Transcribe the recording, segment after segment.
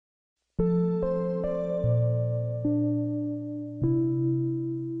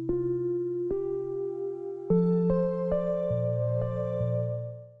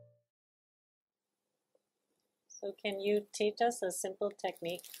can you teach us a simple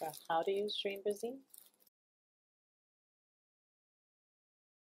technique for how to use Shreem Brzee?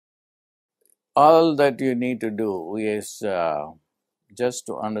 All that you need to do is just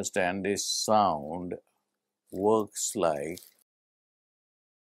to understand this sound works like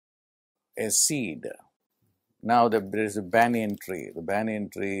a seed. Now there is a banyan tree. The banyan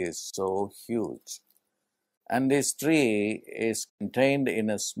tree is so huge. And this tree is contained in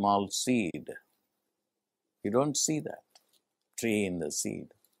a small seed. You don't see that tree in the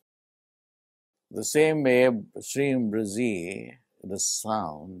seed. The same way, Shreem Brzee, the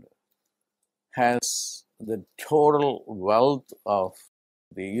sound, has the total wealth of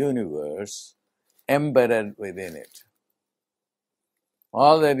the universe embedded within it.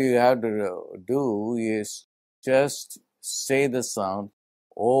 All that you have to do is just say the sound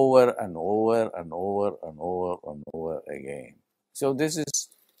over and over and over and over and over again. So this is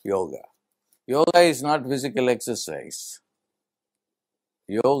yoga. Yoga is not physical exercise.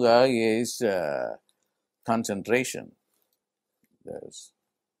 Yoga is concentration.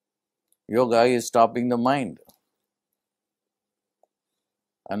 Yoga is stopping the mind.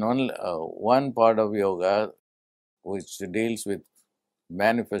 And only, one part of yoga which deals with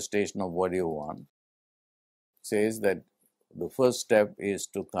manifestation of what you want says that the first step is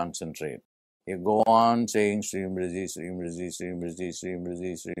to concentrate. You go on saying Shreem Brzee, Shreem Brzee, Shreem Brzee, Shreem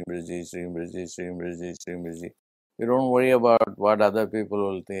Brzee, Shreem Brzee, Shreem Brzee, Shreem Brzee, Shreem Brzee. You don't worry about what other people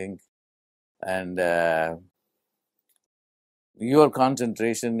will think, and your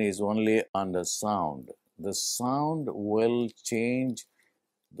concentration is only on the sound. The sound will change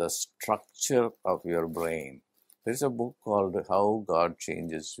the structure of your brain. There's a book called How God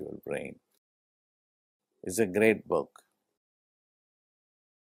Changes Your Brain. It's a great book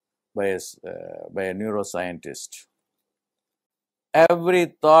by a neuroscientist. Every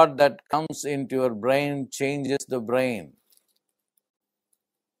thought that comes into your brain changes the brain.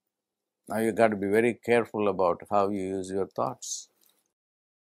 Now you got to be very careful about how you use your thoughts.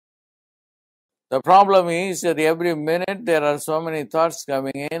 The problem is that every minute there are so many thoughts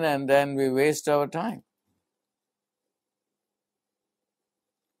coming in, and then we waste our time.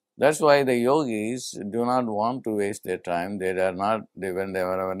 That's why the yogis do not want to waste their time. Whenever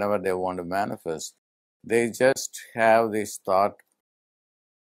they want to manifest, they just have this thought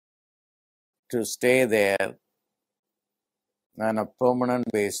to stay there on a permanent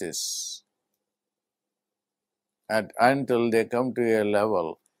basis until they come to a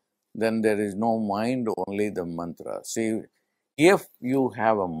level. Then there is no mind, only the mantra. See, if you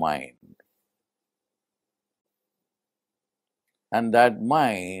have a mind, and that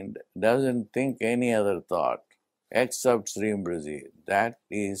mind doesn't think any other thought except Shreem Brzee, that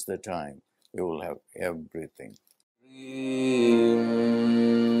is the time you will have everything. Shreem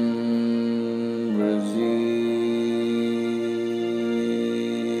Brzee.